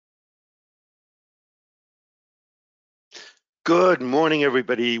Good morning,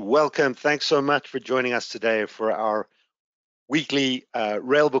 everybody. Welcome. Thanks so much for joining us today for our weekly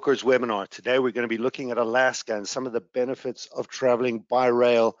Railbookers webinar. Today, we're going to be looking at Alaska and some of the benefits of traveling by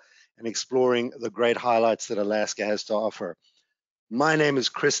rail and exploring the great highlights that Alaska has to offer. My name is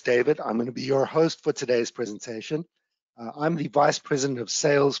Chris David. I'm going to be your host for today's presentation. I'm the Vice President of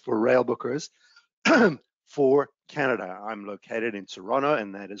Sales for Railbookers for Canada. I'm located in Toronto,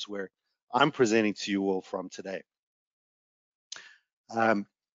 and that is where I'm presenting to you all from today.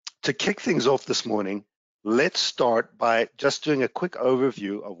 To kick things off this morning, let's start by just doing a quick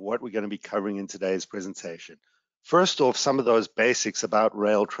overview of what we're going to be covering in today's presentation. First off, some of those basics about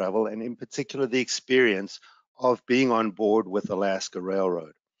rail travel, and in particular, the experience of being on board with Alaska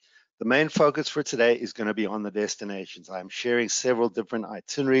Railroad. The main focus for today is going to be on the destinations. I'm sharing several different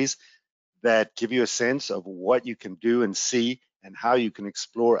itineraries that give you a sense of what you can do and see and how you can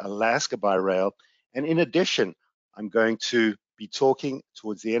explore Alaska by rail. And in addition, I'm going to be talking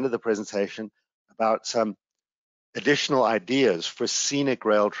towards the end of the presentation about some additional ideas for scenic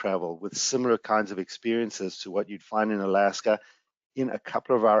rail travel with similar kinds of experiences to what you'd find in Alaska in a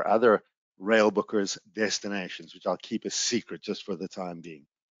couple of our other Railbookers destinations, which I'll keep a secret just for the time being.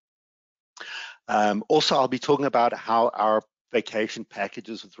 Also, I'll be talking about how our vacation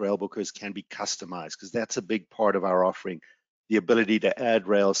packages with Railbookers can be customized, because that's a big part of our offering, the ability to add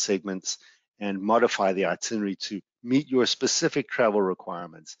rail segments and modify the itinerary to meet your specific travel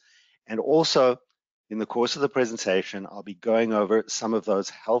requirements. And also, in the course of the presentation, I'll be going over some of those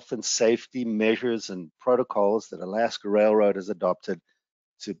health and safety measures and protocols that Alaska Railroad has adopted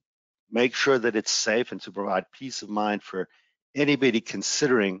to make sure that it's safe and to provide peace of mind for anybody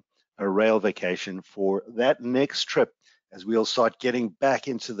considering a rail vacation for that next trip, as we'll start getting back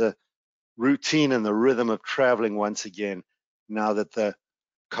into the routine and the rhythm of traveling once again, now that the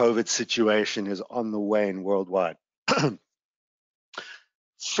COVID situation is on the wane worldwide.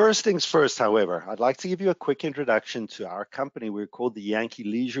 First things first, however, I'd like to give you a quick introduction to our company. We're called the Yankee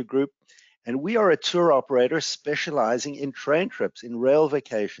Leisure Group, and we are a tour operator specializing in train trips, in rail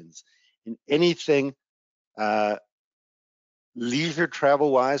vacations, in anything leisure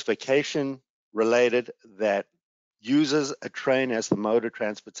travel-wise, vacation-related, that uses a train as the mode of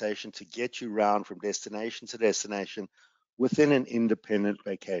transportation to get you around from destination to destination within an independent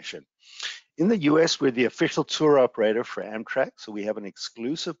vacation. In the US, we're the official tour operator for Amtrak, so we have an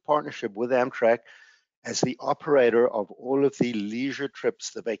exclusive partnership with Amtrak as the operator of all of the leisure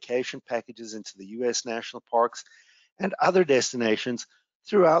trips, the vacation packages into the US national parks and other destinations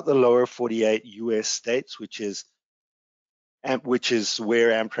throughout the lower 48 US states, which is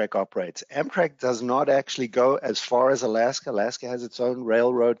where Amtrak operates. Amtrak does not actually go as far as Alaska. Alaska has its own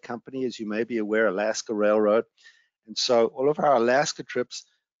railroad company, as you may be aware, Alaska Railroad. And so all of our Alaska trips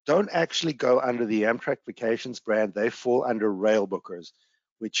don't actually go under the Amtrak Vacations brand. They fall under Railbookers,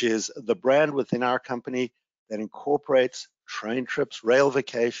 which is the brand within our company that incorporates train trips, rail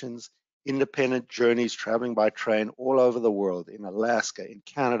vacations, independent journeys, traveling by train all over the world, in Alaska, in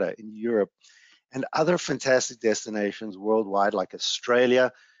Canada, in Europe, and other fantastic destinations worldwide, like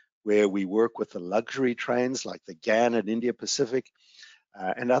Australia, where we work with the luxury trains like the GAN and India Pacific,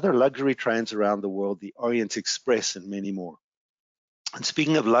 and other luxury trains around the world, the Orient Express and many more. And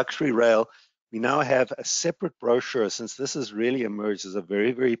speaking of luxury rail, we now have a separate brochure, since this has really emerged as a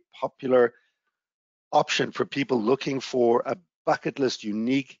very, very popular option for people looking for a bucket list,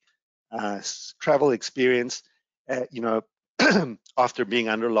 unique travel experience, after being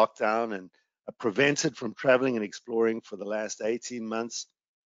under lockdown and prevented from traveling and exploring for the last 18 months.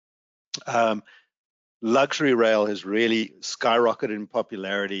 Luxury rail has really skyrocketed in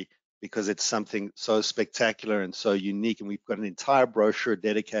popularity because it's something so spectacular and so unique. And we've got an entire brochure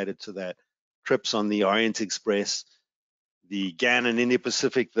dedicated to that. Trips on the Orient Express, the GAN and India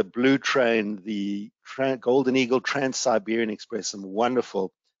Pacific, the Blue Train, the Golden Eagle Trans-Siberian Express, some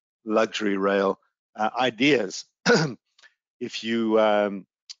wonderful luxury rail ideas. If you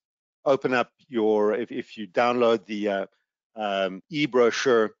open up if you download the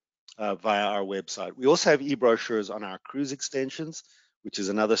e-brochure via our website. We also have e-brochures on our cruise extensions, which is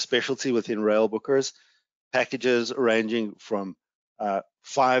another specialty within Railbookers. Packages ranging from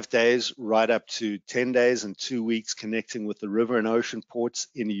 5 days right up to 10 days and 2 weeks, connecting with the river and ocean ports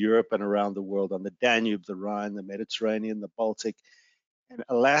in Europe and around the world on the Danube, the Rhine, the Mediterranean, the Baltic, and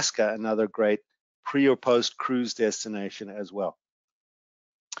Alaska, another great pre or post cruise destination as well.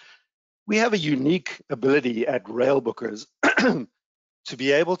 We have a unique ability at Railbookers to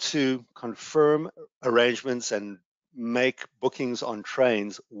be able to confirm arrangements and make bookings on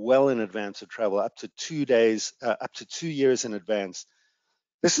trains well in advance of travel, up to 2 days, up to 2 years in advance.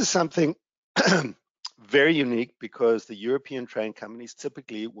 This is something very unique because the European train companies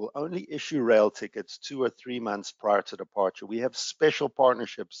typically will only issue rail tickets 2 or 3 months prior to departure. We have special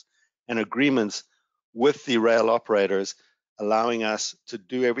partnerships and agreements with the rail operators, allowing us to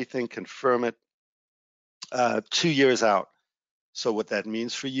do everything, confirm it 2 years out. So what that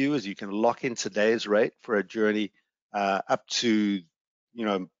means for you is you can lock in today's rate for a journey up to,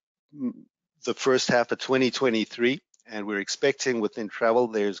 the first half of 2023. And we're expecting within travel,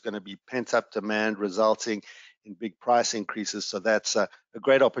 there's going to be pent-up demand resulting in big price increases. So that's a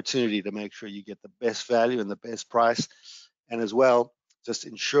great opportunity to make sure you get the best value and the best price. And as well, just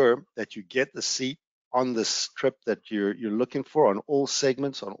ensure that you get the seat on this trip that you're looking for on all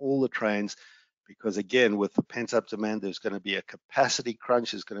segments, on all the trains, because again, with the pent-up demand, there's going to be a capacity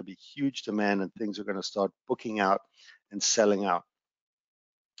crunch, there's going to be huge demand, and things are going to start booking out and selling out.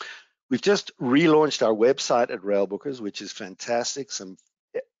 We've just relaunched our website at Railbookers, which is fantastic, some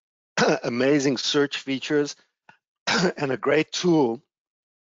amazing search features, and a great tool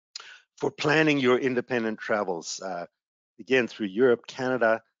for planning your independent travels, again, through Europe,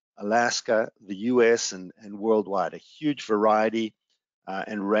 Canada, Alaska, the US, and worldwide. A huge variety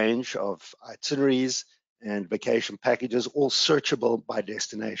and range of itineraries and vacation packages, all searchable by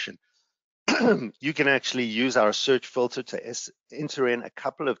destination. You can actually use our search filter to enter in a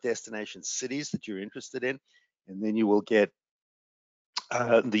couple of destination cities that you're interested in, and then you will get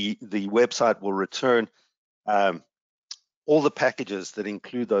the website will return all the packages that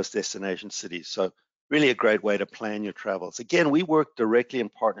include those destination cities. So really a great way to plan your travels. Again, we work directly in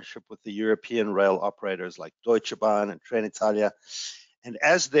partnership with the European rail operators like Deutsche Bahn and Trenitalia, and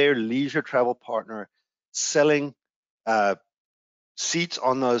as their leisure travel partner, selling seats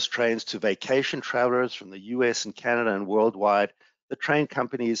on those trains to vacation travelers from the US and Canada and worldwide, the train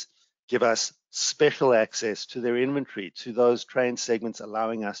companies give us special access to their inventory, to those train segments,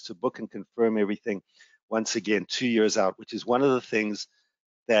 allowing us to book and confirm everything once again 2 years out, which is one of the things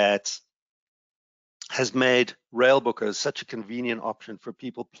that has made Railbookers such a convenient option for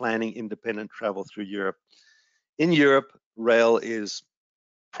people planning independent travel through Europe. In Europe, rail is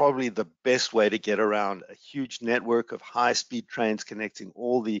probably the best way to get around, a huge network of high-speed trains connecting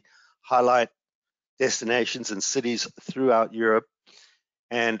all the highlight destinations and cities throughout Europe.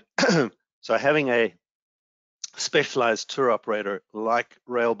 And so having a specialized tour operator like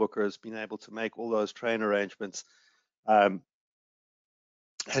Railbookers being able to make all those train arrangements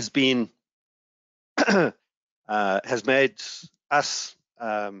has been has made us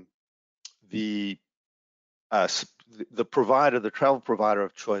the provider, the travel provider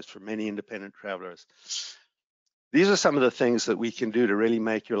of choice for many independent travelers. These are some of the things that we can do to really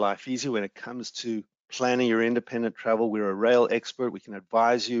make your life easier when it comes to planning your independent travel. We're a rail expert. We can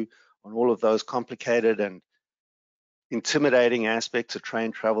advise you on all of those complicated and intimidating aspects of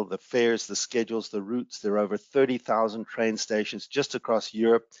train travel, the fares, the schedules, the routes. There are over 30,000 train stations just across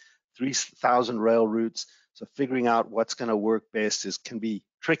Europe, 3,000 rail routes. So figuring out what's going to work best can be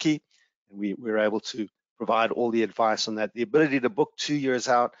tricky, and we're able to provide all the advice on that. The ability to book 2 years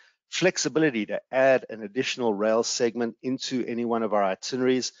out, flexibility to add an additional rail segment into any one of our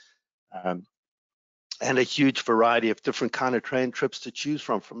itineraries, and a huge variety of different kind of train trips to choose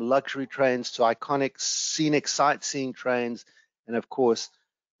from luxury trains to iconic scenic sightseeing trains, and of course,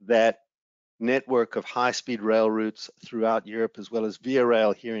 that network of high-speed rail routes throughout Europe, as well as Via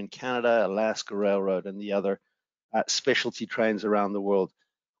Rail here in Canada, Alaska Railroad, and the other specialty trains around the world.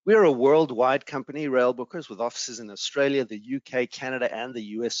 We're a worldwide company, Railbookers, with offices in Australia, the UK, Canada, and the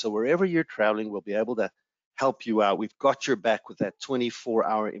US. So wherever you're traveling, we'll be able to help you out. We've got your back with that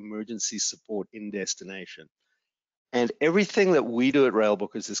 24-hour emergency support in destination. And everything that we do at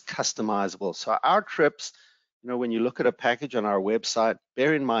Railbookers is customizable. So our trips, when you look at a package on our website,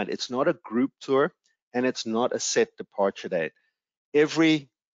 bear in mind, it's not a group tour and it's not a set departure date. Every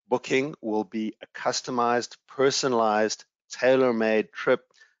booking will be a customized, personalized, tailor-made trip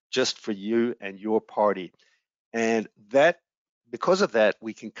just for you and your party. And because of that,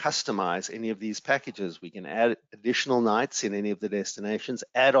 we can customize any of these packages. We can add additional nights in any of the destinations,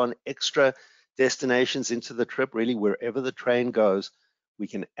 add on extra destinations into the trip. Really, wherever the train goes, we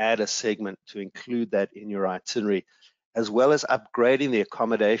can add a segment to include that in your itinerary, as well as upgrading the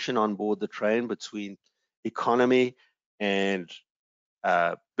accommodation on board the train between economy and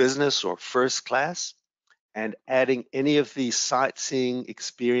business or first class, and adding any of these sightseeing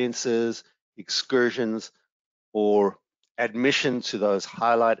experiences, excursions, or admission to those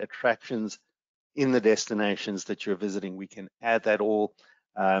highlight attractions in the destinations that you're visiting. We can add that all.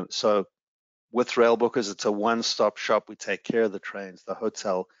 So with Railbookers, it's a one-stop shop. We take care of the trains, the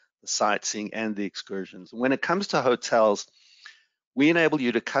hotel, the sightseeing, and the excursions. When it comes to hotels, We enable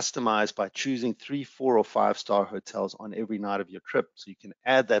you to customize by choosing 3, 4, or 5-star hotels on every night of your trip. So you can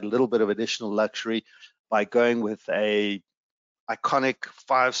add that little bit of additional luxury by going with a iconic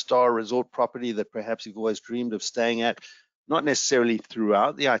 5-star resort property that perhaps you've always dreamed of staying at, not necessarily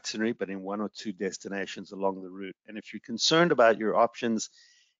throughout the itinerary, but in 1 or 2 destinations along the route. And if you're concerned about your options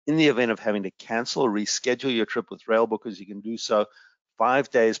in the event of having to cancel or reschedule your trip with Railbookers, you can do so 5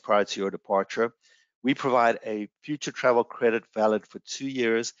 days prior to your departure. We provide a future travel credit valid for 2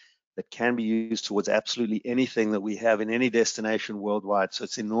 years that can be used towards absolutely anything that we have in any destination worldwide. So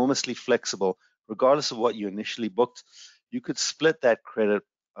it's enormously flexible, regardless of what you initially booked. You could split that credit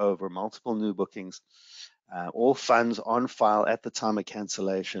over multiple new bookings. All funds on file at the time of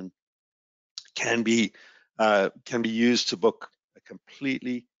cancellation can be used to book a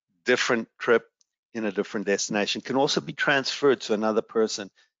completely different trip in a different destination. Can also be transferred to another person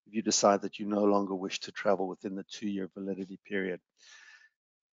if you decide that you no longer wish to travel within the 2-year validity period.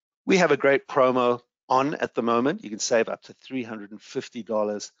 We have a great promo on at the moment. You can save up to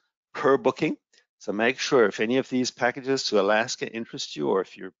 $350 per booking. So make sure if any of these packages to Alaska interest you, or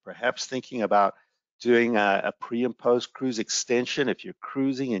if you're perhaps thinking about doing a pre and post cruise extension, if you're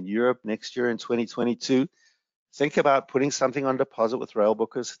cruising in Europe next year in 2022, think about putting something on deposit with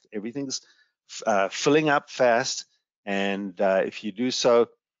Railbookers. Everything's filling up fast, and if you do so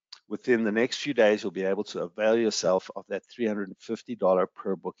within the next few days, you'll be able to avail yourself of that $350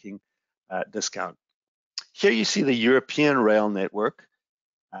 per booking discount. Here you see the European rail network.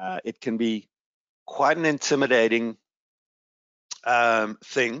 It can be quite an intimidating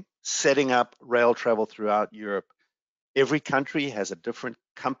thing, setting up rail travel throughout Europe. Every country has a different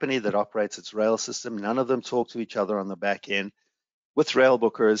company that operates its rail system. None of them talk to each other on the back end. With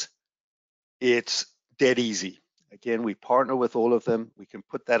Railbookers, it's dead easy. Again, we partner with all of them. We can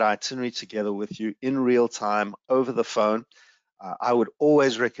put that itinerary together with you in real time over the phone. I would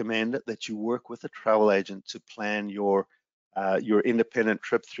always recommend that you work with a travel agent to plan your independent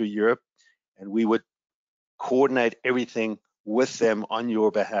trip through Europe, and we would coordinate everything with them on your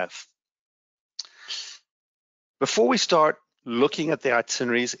behalf. Before we start looking at the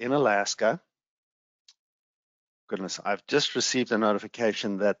itineraries in Alaska, goodness, I've just received a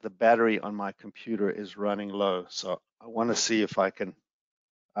notification that the battery on my computer is running low. So I want to see if I can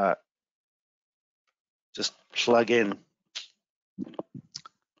just plug in.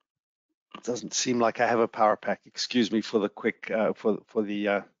 It doesn't seem like I have a power pack. Excuse me for the quick,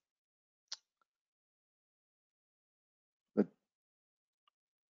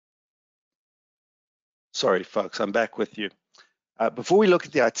 sorry, folks, I'm back with you. Before we look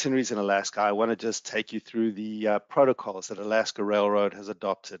at the itineraries in Alaska, I want to just take you through the protocols that Alaska Railroad has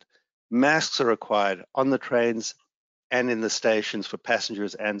adopted. Masks are required on the trains and in the stations for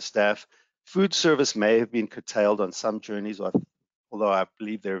passengers and staff. Food service may have been curtailed on some journeys, although I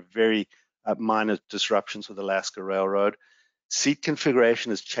believe there are very minor disruptions with Alaska Railroad. Seat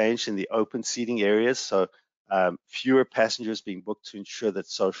configuration has changed in the open seating areas, so fewer passengers being booked to ensure that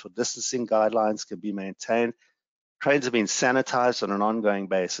social distancing guidelines can be maintained. Trains have been sanitized on an ongoing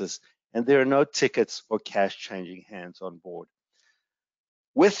basis, and there are no tickets or cash changing hands on board.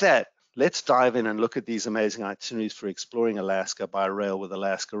 With that, let's dive in and look at these amazing itineraries for exploring Alaska by rail with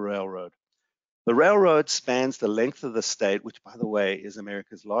Alaska Railroad. The railroad spans the length of the state, which, by the way, is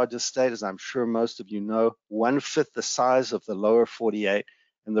America's largest state, as I'm sure most of you know, 1/5 the size of the lower 48,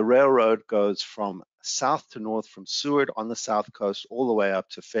 and the railroad goes from south to north, from Seward on the south coast all the way up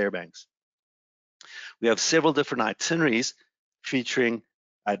to Fairbanks. We have several different itineraries featuring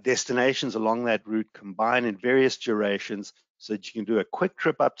destinations along that route combined in various durations so that you can do a quick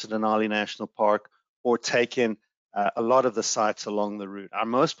trip up to Denali National Park or take in a lot of the sites along the route. Our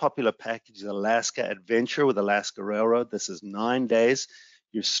most popular package is Alaska Adventure with Alaska Railroad. This is 9 days.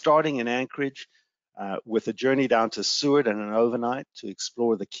 You're starting in Anchorage with a journey down to Seward and an overnight to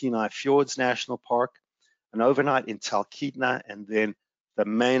explore the Kenai Fjords National Park, an overnight in Talkeetna, and then the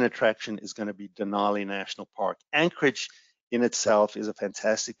main attraction is going to be Denali National Park. Anchorage in itself is a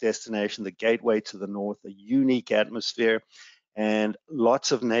fantastic destination, the gateway to the north, a unique atmosphere, and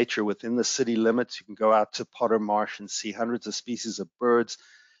lots of nature within the city limits. You can go out to Potter Marsh and see hundreds of species of birds,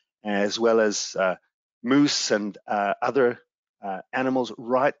 as well as moose and other animals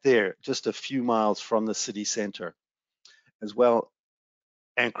right there, just a few miles from the city center. As well,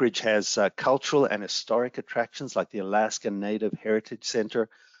 Anchorage has cultural and historic attractions like the Alaska Native Heritage Center.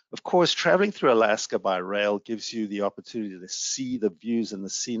 Of course, traveling through Alaska by rail gives you the opportunity to see the views and the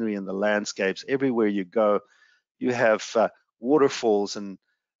scenery and the landscapes everywhere you go. You have waterfalls and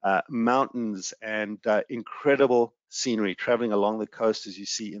mountains and incredible scenery, traveling along the coast as you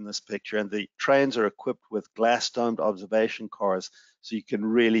see in this picture. And the trains are equipped with glass-domed observation cars, so you can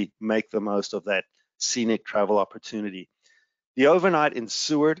really make the most of that scenic travel opportunity. The overnight in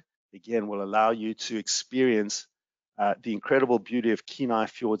Seward, again, will allow you to experience the incredible beauty of Kenai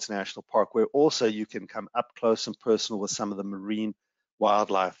Fjords National Park, where also you can come up close and personal with some of the marine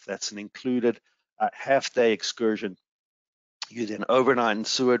wildlife. That's an included half-day excursion. You then overnight in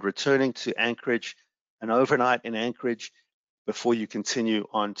Seward, returning to Anchorage, an overnight in Anchorage before you continue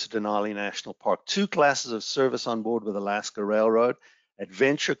on to Denali National Park. Two classes of service on board with Alaska Railroad.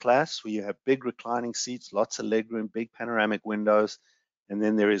 Adventure class, where you have big reclining seats, lots of legroom, big panoramic windows. And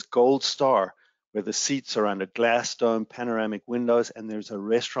then there is Gold Star, where the seats are under glass dome panoramic windows, and there's a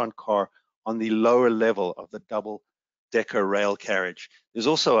restaurant car on the lower level of the double-decker rail carriage. There's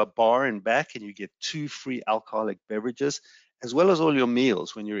also a bar in back, and you get 2 free alcoholic beverages, as well as all your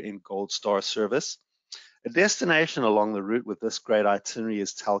meals when you're in Gold Star service. A destination along the route with this great itinerary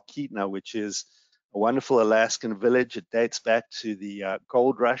is Talkeetna, which is a wonderful Alaskan village. It dates back to the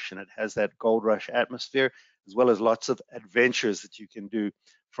gold rush, and it has that gold rush atmosphere, as well as lots of adventures that you can do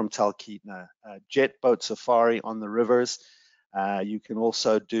from Talkeetna. Jet boat safari on the rivers. You can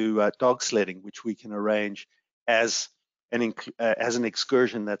also do dog sledding, which we can arrange as an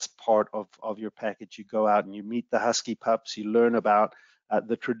excursion that's part of your package. You go out and you meet the husky pups, you learn about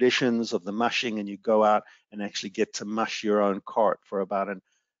the traditions of the mushing, and you go out and actually get to mush your own cart for about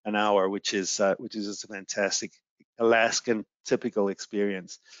an hour, which is just a fantastic Alaskan typical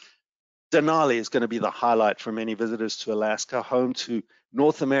experience. Denali is going to be the highlight for many visitors to Alaska, home to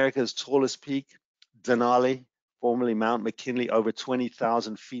North America's tallest peak, Denali, formerly Mount McKinley, over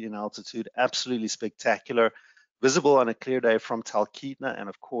 20,000 feet in altitude, absolutely spectacular, visible on a clear day from Talkeetna. And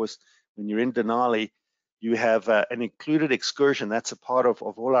of course, when you're in Denali, you have an included excursion. That's a part of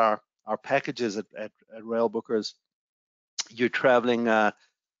all our packages at Railbookers. You're traveling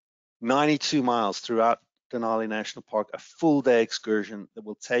 92 miles throughout Denali National Park, a full day excursion that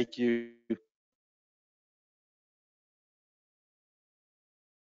will take you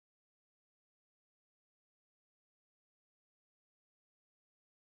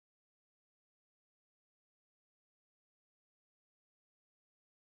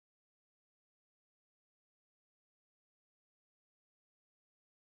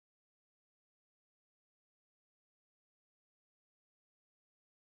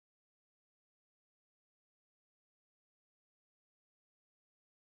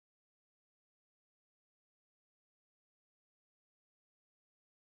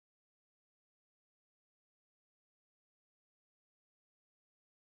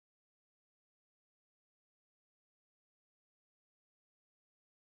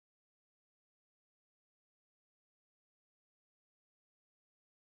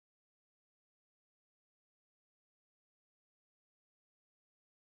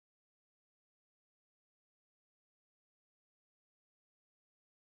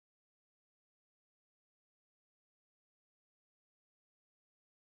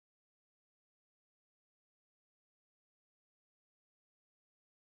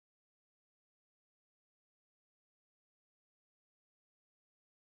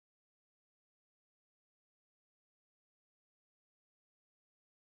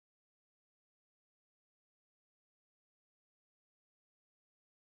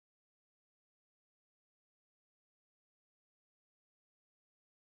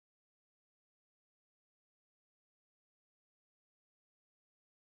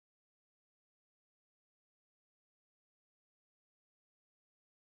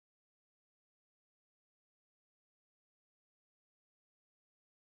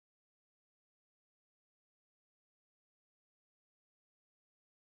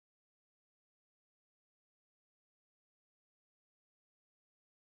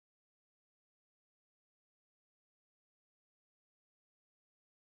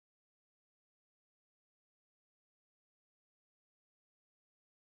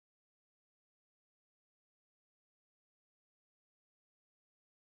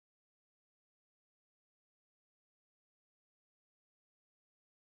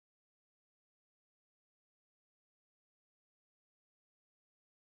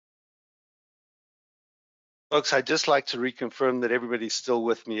Folks, I'd just like to reconfirm that everybody's still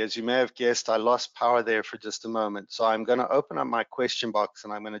with me. As you may have guessed, I lost power there for just a moment. So I'm going to open up my question box,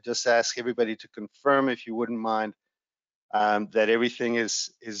 and I'm going to just ask everybody to confirm, if you wouldn't mind, that everything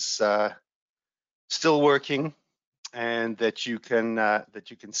is still working, and that you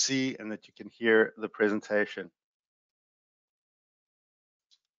can see and that you can hear the presentation.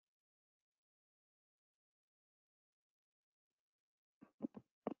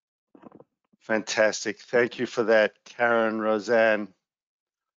 Fantastic. Thank you for that, Karen, Roseanne.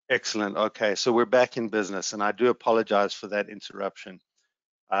 Excellent. Okay, so we're back in business, and I do apologize for that interruption.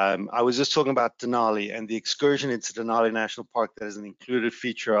 I was just talking about Denali and the excursion into Denali National Park that is an included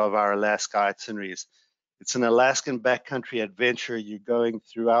feature of our Alaska itineraries. It's an Alaskan backcountry adventure. You're going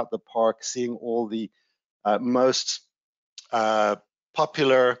throughout the park, seeing all the most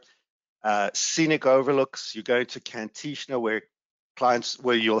popular scenic overlooks. You're going to Kantishna,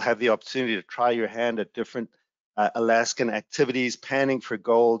 where you'll have the opportunity to try your hand at different Alaskan activities, panning for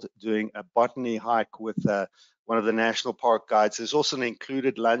gold, doing a botany hike with one of the national park guides. There's also an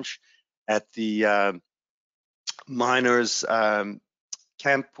included lunch at the miners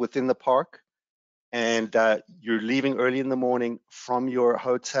camp within the park. And you're leaving early in the morning from your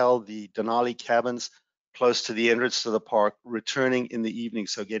hotel, the Denali cabins, close to the entrance to the park, returning in the evening.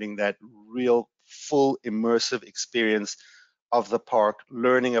 So getting that real full immersive experience of the park,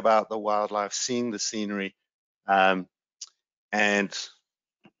 learning about the wildlife, seeing the scenery, and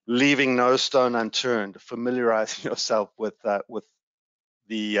leaving no stone unturned, familiarizing yourself with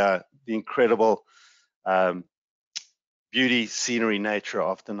the incredible beauty, scenery, nature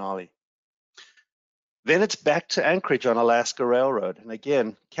of Denali. Then it's back to Anchorage on Alaska Railroad. And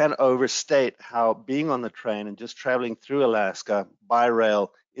again, can't overstate how being on the train and just traveling through Alaska by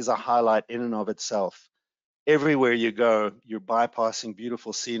rail is a highlight in and of itself. Everywhere you go, you're bypassing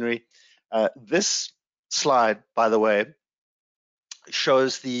beautiful scenery. This slide, by the way,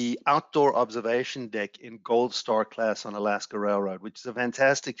 shows the outdoor observation deck in Gold Star class on Alaska Railroad, which is a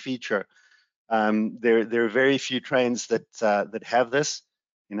fantastic feature. There are very few trains that have this,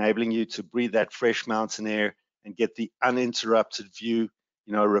 enabling you to breathe that fresh mountain air and get the uninterrupted view,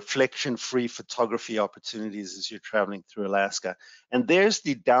 reflection-free photography opportunities as you're traveling through Alaska. And there's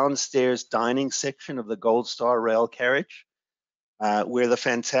the downstairs dining section of the Gold Star rail carriage, where the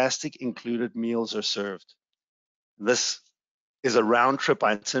fantastic included meals are served. This is a round-trip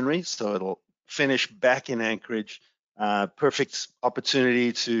itinerary, so it'll finish back in Anchorage. Perfect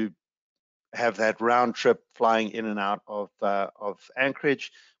opportunity to have that round trip flying in and out of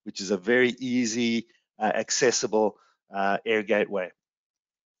Anchorage, which is a very easy, accessible air gateway.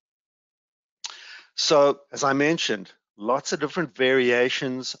 So, as I mentioned, lots of different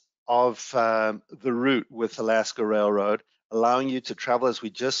variations of the route with Alaska Railroad, allowing you to travel, as we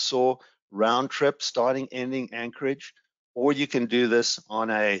just saw, round trip, starting, ending Anchorage, or you can do this on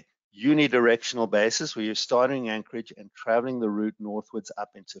a unidirectional basis where you're starting Anchorage and traveling the route northwards up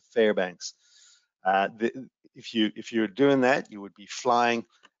into Fairbanks. If you're doing that, you would be flying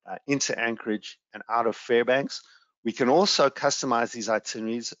into Anchorage and out of Fairbanks. We can also customize these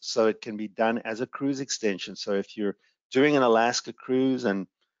itineraries so it can be done as a cruise extension. So if you're doing an Alaska cruise and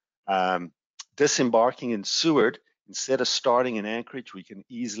disembarking in Seward, instead of starting in Anchorage, we can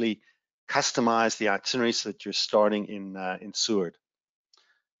easily customize the itinerary so that you're starting in Seward.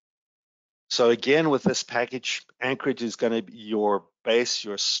 So again, with this package, Anchorage is going to be your base,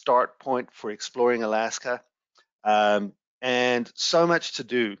 your start point for exploring Alaska. And so much to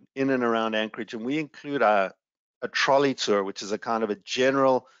do in and around Anchorage. And we include a trolley tour, which is a kind of a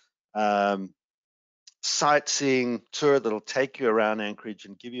general sightseeing tour that'll take you around Anchorage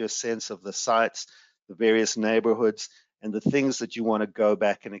and give you a sense of the sites, the various neighborhoods, and the things that you want to go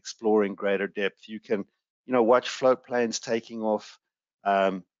back and explore in greater depth. You can, watch float planes taking off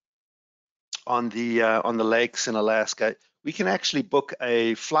on the lakes in Alaska. We can actually book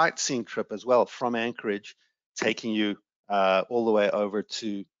a flight scene trip as well from Anchorage, taking you all the way over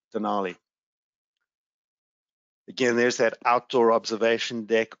to Denali. Again, there's that outdoor observation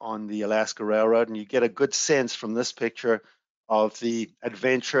deck on the Alaska Railroad, and you get a good sense from this picture of the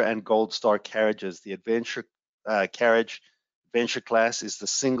Adventure and Gold Star carriages. The Adventure carriage, Adventure class, is the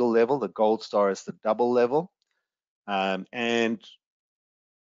single level. The Gold Star is the double level. And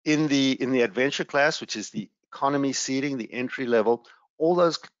in the Adventure class, which is the economy seating, the entry level, all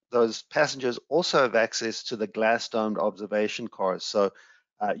those passengers also have access to the glass-domed observation cars. So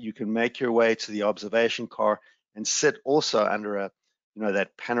you can make your way to the observation car and sit also under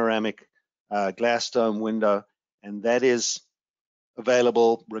that panoramic glass dome window, and that is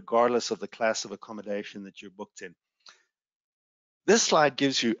available regardless of the class of accommodation that you're booked in. This slide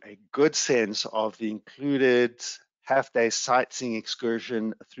gives you a good sense of the included half-day sightseeing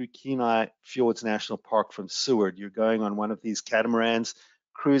excursion through Kenai Fjords National Park from Seward. You're going on one of these catamarans,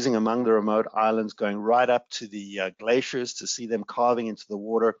 cruising among the remote islands, going right up to the glaciers to see them carving into the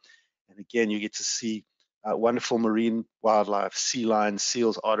water. And again, you get to see wonderful marine wildlife, sea lions,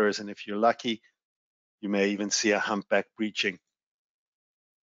 seals, otters, and if you're lucky, you may even see a humpback breaching.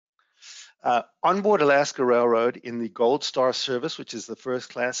 Onboard Alaska Railroad in the Gold Star service, which is the first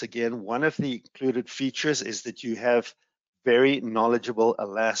class, again, one of the included features is that you have very knowledgeable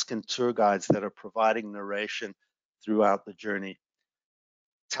Alaskan tour guides that are providing narration throughout the journey.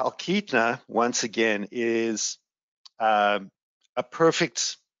 Talkeetna, once again, is a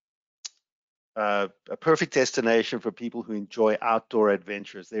perfect destination for people who enjoy outdoor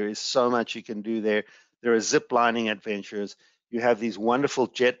adventures. There is so much you can do there. There are zip lining adventures. You have these wonderful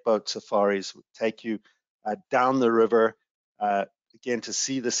jet boat safaris that take you down the river, again, to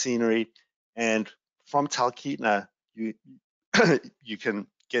see the scenery. And from Talkeetna, you you can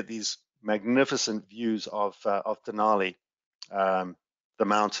get these magnificent views of Denali, the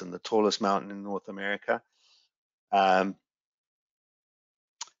mountain, the tallest mountain in North America.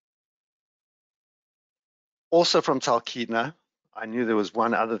 Also from Talkeetna, I knew there was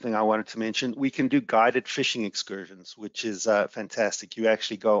one other thing I wanted to mention. We can do guided fishing excursions, which is fantastic. You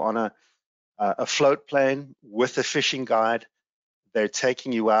actually go on a float plane with a fishing guide. They're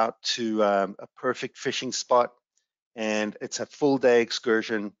taking you out to a perfect fishing spot, and it's a full day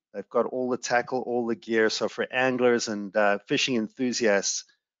excursion. They've got all the tackle, all the gear. So for anglers and fishing enthusiasts,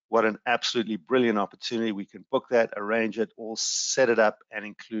 what an absolutely brilliant opportunity. We can book that, arrange it, all set it up and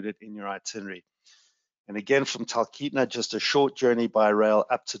include it in your itinerary. And again, from Talkeetna, just a short journey by rail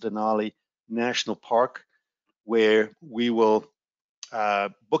up to Denali National Park, where we will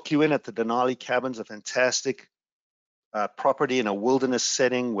book you in at the Denali Cabins, a fantastic property in a wilderness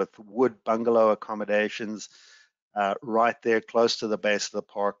setting with wood bungalow accommodations right there close to the base of the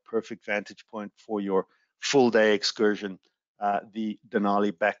park. Perfect vantage point for your full day excursion, the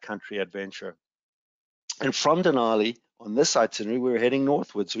Denali Backcountry Adventure. And from Denali, on this itinerary, we're heading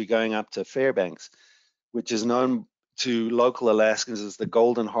northwards. We're going up to Fairbanks, which is known to local Alaskans as the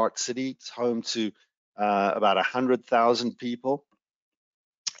Golden Heart City. It's home to about 100,000 people,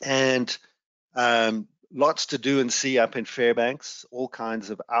 and lots to do and see up in Fairbanks, all kinds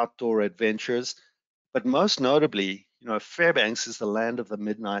of outdoor adventures. But most notably, Fairbanks is the land of the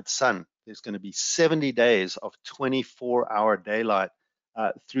midnight sun. There's going to be 70 days of 24-hour daylight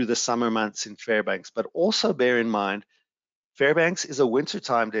through the summer months in Fairbanks. But also bear in mind, Fairbanks is a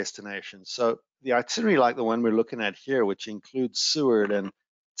wintertime destination. So the itinerary like the one we're looking at here, which includes Seward and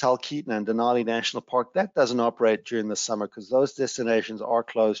Talkeetna and Denali National Park, that doesn't operate during the summer because those destinations are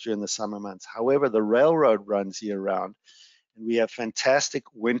closed during the summer months. However, the railroad runs year-round, and we have fantastic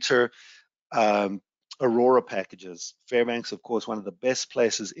winter aurora packages. Fairbanks, of course, one of the best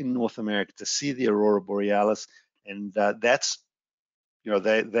places in North America to see the aurora borealis, and that's,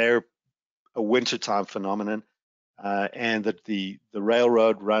 they're a wintertime phenomenon. And that the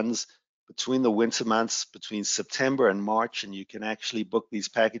railroad runs between the winter months, between September and March, and you can actually book these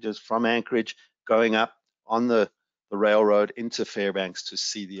packages from Anchorage going up on the railroad into Fairbanks to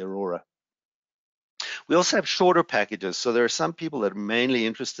see the aurora. We also have shorter packages. So there are some people that are mainly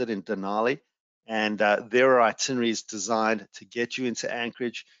interested in Denali, and there are itineraries designed to get you into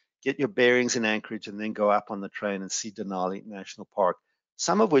Anchorage, get your bearings in Anchorage, and then go up on the train and see Denali National Park.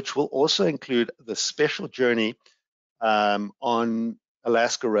 Some of which will also include the special journey on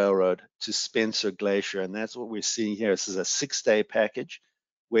Alaska Railroad to Spencer Glacier, and that's what we're seeing here. This is a 6-day package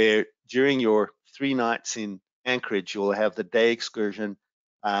where during your 3 nights in Anchorage, you'll have the day excursion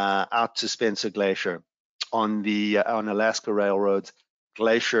out to Spencer Glacier on Alaska Railroad's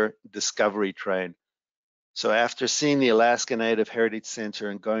Glacier Discovery Train. So after seeing the Alaska Native Heritage Center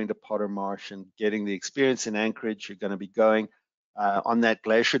and going to Potter Marsh and getting the experience in Anchorage, you're going to be going on that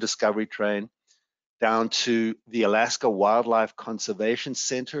Glacier Discovery Train down to the Alaska Wildlife Conservation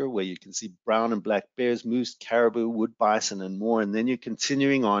Center, where you can see brown and black bears, moose, caribou, wood bison, and more. And then you're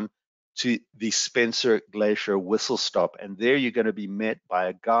continuing on to the Spencer Glacier Whistle Stop. And there you're going to be met by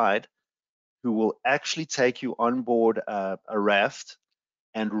a guide who will actually take you on board a raft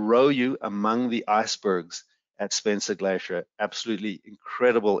and row you among the icebergs at Spencer Glacier. Absolutely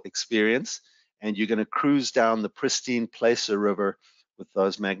incredible experience. And you're going to cruise down the pristine Placer River with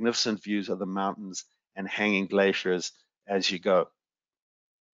those magnificent views of the mountains and hanging glaciers as you go.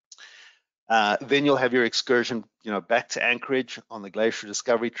 Then you'll have your excursion, back to Anchorage on the Glacier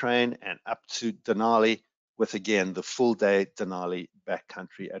Discovery Train and up to Denali with, again, the full day Denali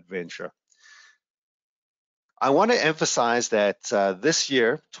backcountry adventure. I want to emphasize that this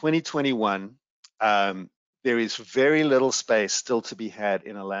year, 2021, there is very little space still to be had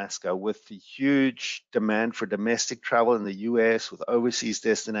in Alaska with the huge demand for domestic travel in the US, with overseas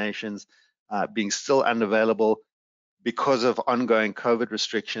destinations being still unavailable because of ongoing COVID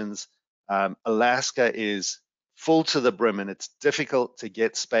restrictions. Alaska is full to the brim, and it's difficult to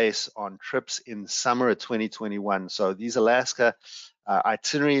get space on trips in summer of 2021. So these Alaska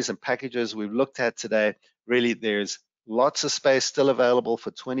itineraries and packages we've looked at today, really there's lots of space still available for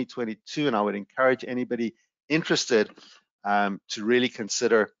 2022, and I would encourage anybody interested to really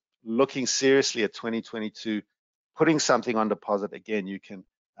consider looking seriously at 2022, putting something on deposit. Again, you can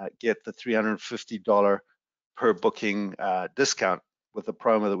get the $350 per booking discount with the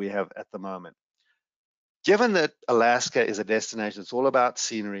promo that we have at the moment. Given that Alaska is a destination, it's all about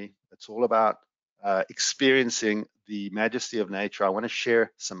scenery, it's all about experiencing the majesty of nature, I want to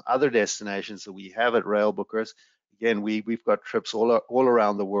share some other destinations that we have at Railbookers. Again, we've got trips all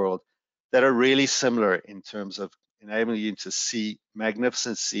around the world that are really similar in terms of enabling you to see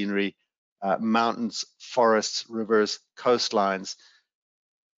magnificent scenery, mountains, forests, rivers, coastlines.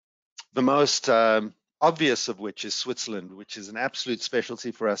 The most obvious of which is Switzerland, which is an absolute specialty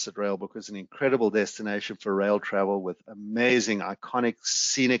for us at Railbookers, an incredible destination for rail travel with amazing, iconic,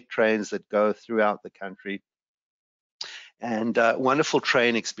 scenic trains that go throughout the country, and wonderful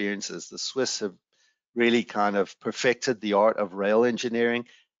train experiences. The Swiss have really kind of perfected the art of rail engineering,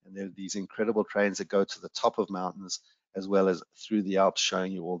 and there are these incredible trains that go to the top of mountains as well as through the Alps,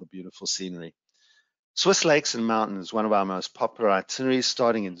 showing you all the beautiful scenery. Swiss Lakes and Mountains is one of our most popular itineraries,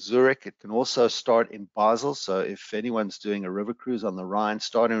 starting in Zurich. It can also start in Basel. So if anyone's doing a river cruise on the Rhine,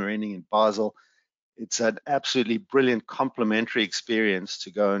 starting or ending in Basel, it's an absolutely brilliant complementary experience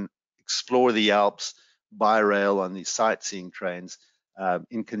to go and explore the Alps by rail on these sightseeing trains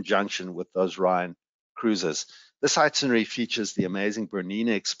in conjunction with those Rhine cruises. This itinerary features the amazing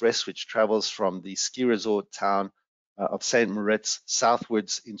Bernina Express, which travels from the ski resort town of St. Moritz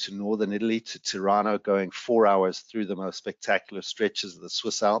southwards into northern Italy to Tirano, going 4 hours through the most spectacular stretches of the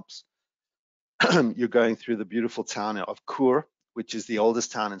Swiss Alps. You're going through the beautiful town of Chur, which is the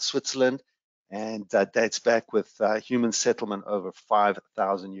oldest town in Switzerland, and dates back with human settlement over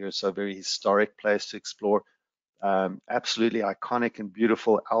 5,000 years, so a very historic place to explore. Absolutely iconic and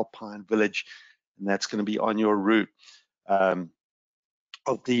beautiful alpine village, and that's going to be on your route of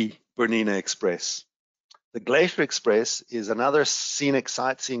the Bernina Express. The Glacier Express is another scenic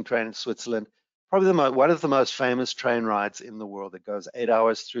sightseeing train in Switzerland, probably one of the most famous train rides in the world. It goes 8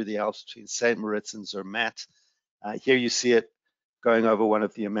 hours through the Alps between St. Moritz and Zermatt. Here you see it going over one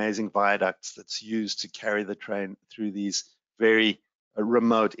of the amazing viaducts that's used to carry the train through these very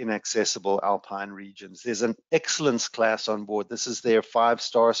remote, inaccessible alpine regions. There's an excellence class on board. This is their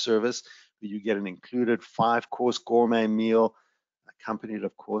 5-star service, where you get an included 5-course gourmet meal, accompanied,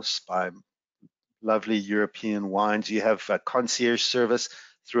 of course, by lovely European wines. You have a concierge service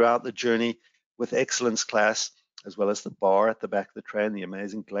throughout the journey with excellence class, as well as the bar at the back of the train, the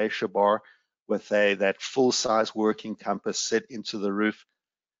amazing Glacier Bar, with that full-size working compass set into the roof,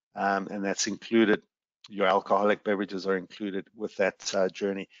 and that's included. Your alcoholic beverages are included with that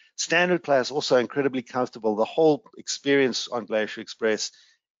journey. Standard class, also incredibly comfortable. The whole experience on Glacier Express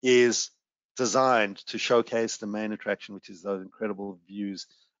is designed to showcase the main attraction, which is those incredible views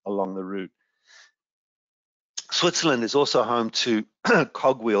along the route. Switzerland is also home to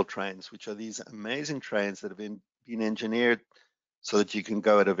cogwheel trains, which are these amazing trains that have been engineered so that you can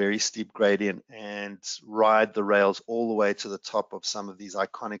go at a very steep gradient and ride the rails all the way to the top of some of these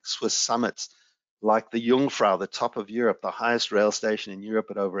iconic Swiss summits, like the Jungfrau, the top of Europe, the highest rail station in Europe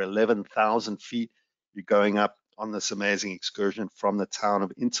at over 11,000 feet. You're going up on this amazing excursion from the town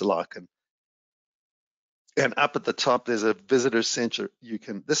of Interlaken. And up at the top, there's a visitor center.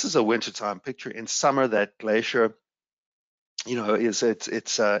 This is a wintertime picture. In summer, that glacier,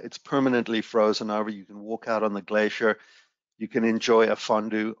 it's permanently frozen over. You can walk out on the glacier. You can enjoy a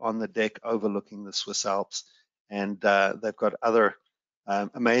fondue on the deck overlooking the Swiss Alps. And they've got other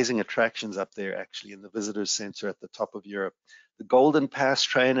amazing attractions up there, actually, in the visitor center at the top of Europe. The Golden Pass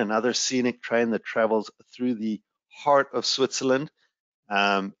train, another scenic train that travels through the heart of Switzerland.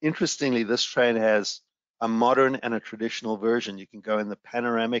 Interestingly, this train has a modern and a traditional version. You can go in the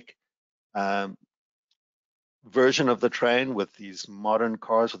panoramic version of the train with these modern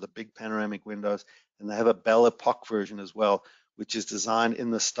cars with the big panoramic windows, and they have a Belle Epoque version as well, which is designed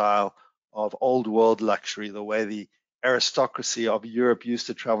in the style of old world luxury, the way the aristocracy of Europe used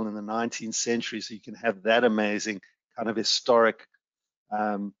to travel in the 19th century. So you can have that amazing kind of historic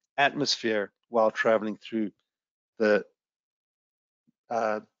atmosphere while traveling through the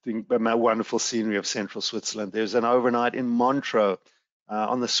wonderful scenery of central Switzerland. There's an overnight in Montreux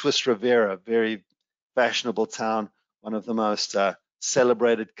on the Swiss Riviera, very fashionable town, one of the most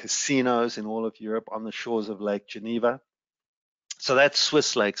celebrated casinos in all of Europe on the shores of Lake Geneva. So that's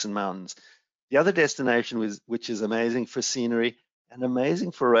Swiss Lakes and Mountains. The other destination which is amazing for scenery and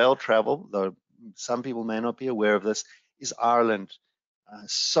amazing for rail travel, though some people may not be aware of this, is Ireland.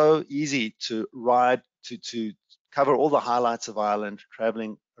 So easy to ride, to cover all the highlights of Ireland,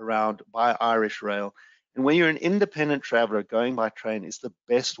 traveling around by Irish Rail. And when you're an independent traveler, going by train is the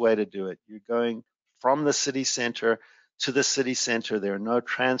best way to do it. You're going from the city center to the city center. There are no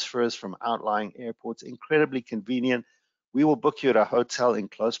transfers from outlying airports, incredibly convenient. We will book you at a hotel in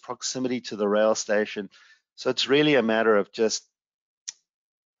close proximity to the rail station. So it's really a matter of just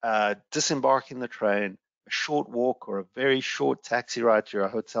disembarking the train, a short walk or a very short taxi ride to your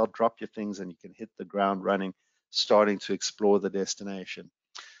hotel, drop your things, and you can hit the ground running, starting to explore the destination.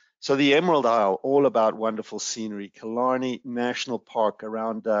 So the Emerald Isle, all about wonderful scenery. Killarney National Park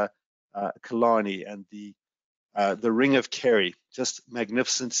around Killarney, and the Ring of Kerry, just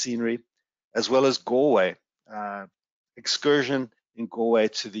magnificent scenery, as well as Galway. Excursion in Galway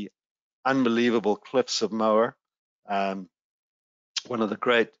to the unbelievable cliffs of Moher, one of the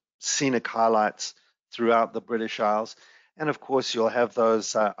great scenic highlights throughout the British Isles. And of course, you'll have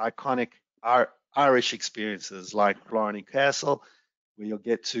those iconic Irish experiences like Blarney Castle, where you'll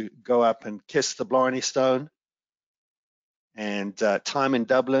get to go up and kiss the Blarney Stone, and time in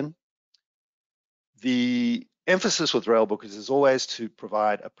Dublin. The emphasis with Railbookers is always to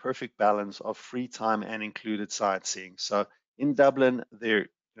provide a perfect balance of free time and included sightseeing. So in Dublin, there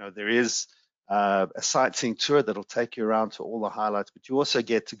is a sightseeing tour that'll take you around to all the highlights, but you also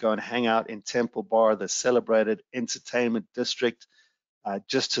get to go and hang out in Temple Bar, the celebrated entertainment district,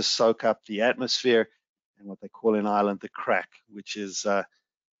 just to soak up the atmosphere and what they call in Ireland the crack, which is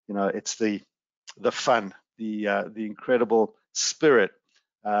it's the fun, the incredible spirit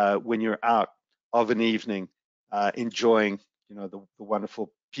when you're out of an evening, enjoying the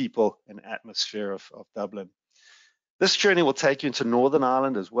wonderful people and atmosphere of Dublin. This journey will take you into Northern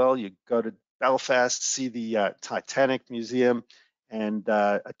Ireland as well. You go to Belfast, see the Titanic Museum, and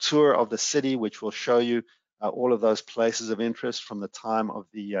a tour of the city, which will show you all of those places of interest from the time of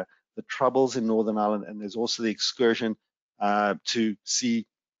the Troubles in Northern Ireland. And there's also the excursion to see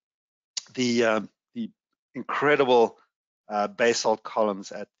the incredible basalt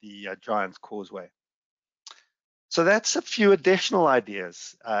columns at the Giant's Causeway. So that's a few additional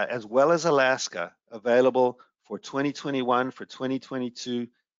ideas, as well as Alaska, available for 2021, for 2022.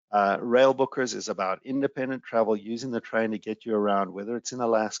 Railbookers is about independent travel, using the train to get you around, whether it's in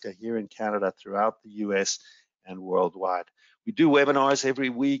Alaska, here in Canada, throughout the US, and worldwide. We do webinars every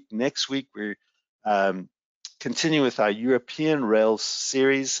week. Next week, we're continuing with our European Rail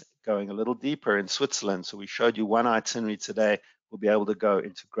series, going a little deeper in Switzerland. So we showed you one itinerary today. We'll be able to go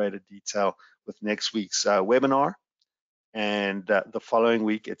into greater detail with next week's webinar. And the following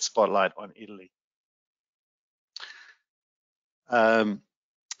week, it's Spotlight on Italy.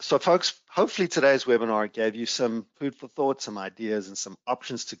 So folks, hopefully today's webinar gave you some food for thought, some ideas, and some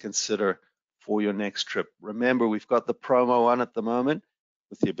options to consider for your next trip. Remember, we've got the promo on at the moment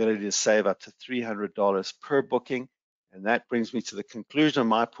with the ability to save up to $300 per booking. And that brings me to the conclusion of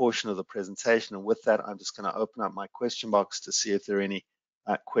my portion of the presentation. And with that, I'm just going to open up my question box to see if there are any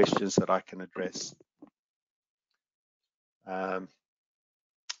questions that I can address. Gwen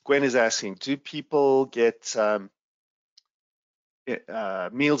is asking, do people get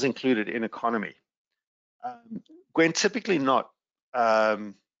meals included in economy? Gwen, typically not.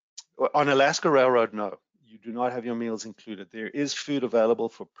 On Alaska Railroad, no, you do not have your meals included. There is food available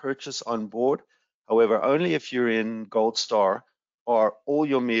for purchase on board. However, only if you're in Gold Star are all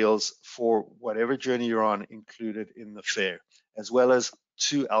your meals for whatever journey you're on included in the fare, as well as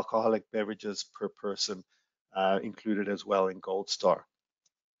 2 alcoholic beverages per person included as well in Gold Star.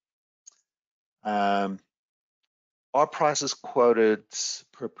 Our price is quoted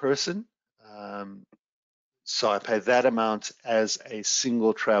per person, so I pay that amount as a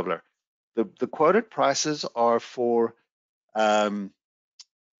single traveler. The quoted prices are for are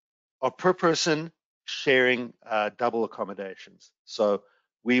per person sharing double accommodations. So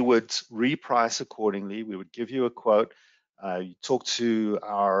we would reprice accordingly. We would give you a quote. You talk to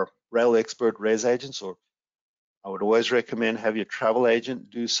our rail expert res agents, or I would always recommend have your travel agent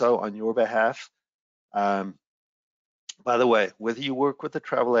do so on your behalf. By the way, whether you work with a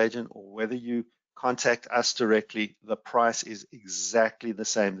travel agent or whether you contact us directly, the price is exactly the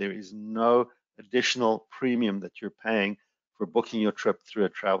same. There is no additional premium that you're paying for booking your trip through a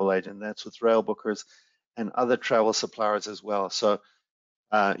travel agent. That's with Railbookers and other travel suppliers as well. So,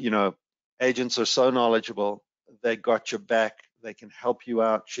 agents are so knowledgeable. They got your back. They can help you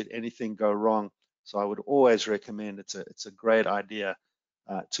out should anything go wrong. So I would always recommend it's a great idea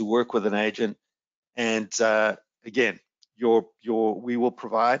to work with an agent. And again, we will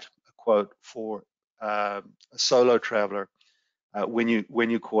provide a quote for a solo traveler when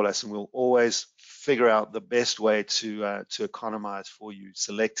you call us, and we'll always figure out the best way to economize for you,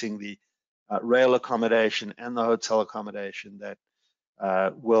 selecting the rail accommodation and the hotel accommodation that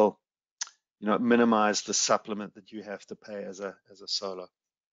will minimize the supplement that you have to pay as a solo.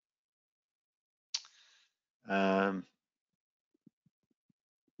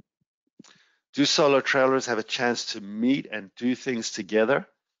 Do solo travelers have a chance to meet and do things together?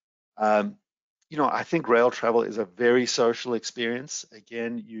 I think rail travel is a very social experience.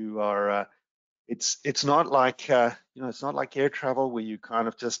 Again, you are. It's not like it's not like air travel where you kind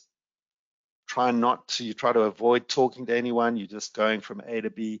of just you try to avoid talking to anyone. You're just going from A to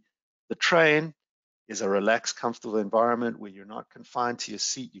B. The train is a relaxed, comfortable environment where you're not confined to your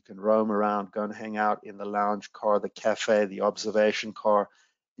seat. You can roam around, go and hang out in the lounge car, the cafe, the observation car,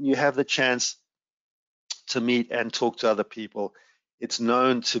 and you have the chance to meet and talk to other people. It's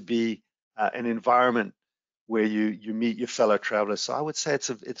known to be an environment where you meet your fellow travelers. So I would say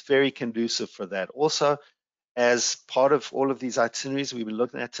it's very conducive for that. Also, as part of all of these itineraries we've been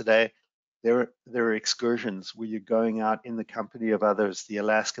looking at today, there are excursions where you're going out in the company of others, the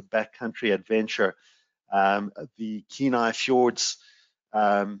Alaska backcountry adventure, the Kenai Fjords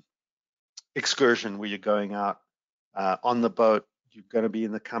excursion where you're going out on the boat. You're going to be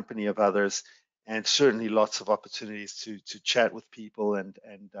in the company of others, and certainly lots of opportunities to chat with people and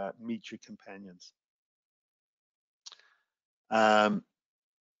meet your companions.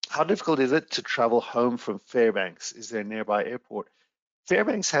 How difficult is it to travel home from Fairbanks? Is there a nearby airport?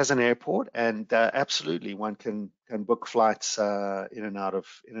 Fairbanks has an airport, and absolutely one can book flights in and out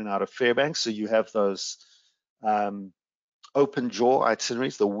of Fairbanks. So you have those open jaw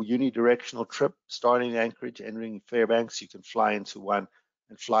itineraries, the unidirectional trip starting in Anchorage, entering Fairbanks. You can fly into one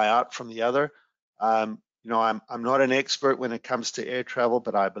and fly out from the other. I'm not an expert when it comes to air travel,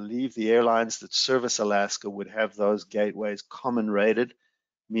 but I believe the airlines that service Alaska would have those gateways common rated,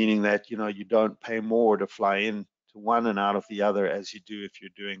 meaning that you don't pay more to fly in to one and out of the other as you do if you're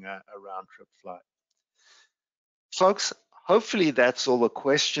doing a round trip flight. Folks, hopefully that's all the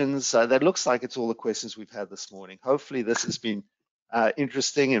questions. That looks like it's all the questions we've had this morning. Hopefully this has been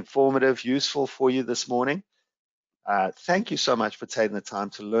interesting, informative, useful for you this morning. Thank you so much for taking the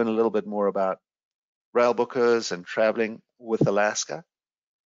time to learn a little bit more about Railbookers and traveling with Alaska.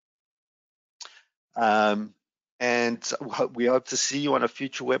 And we hope to see you on a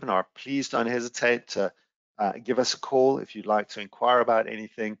future webinar. Please don't hesitate to give us a call if you'd like to inquire about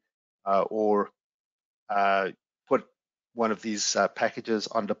anything or put one of these packages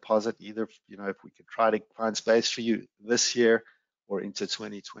on deposit, either if we could try to find space for you this year or into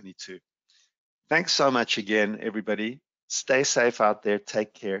 2022. Thanks so much again, everybody. Stay safe out there,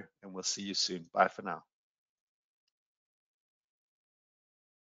 take care, and we'll see you soon. Bye for now.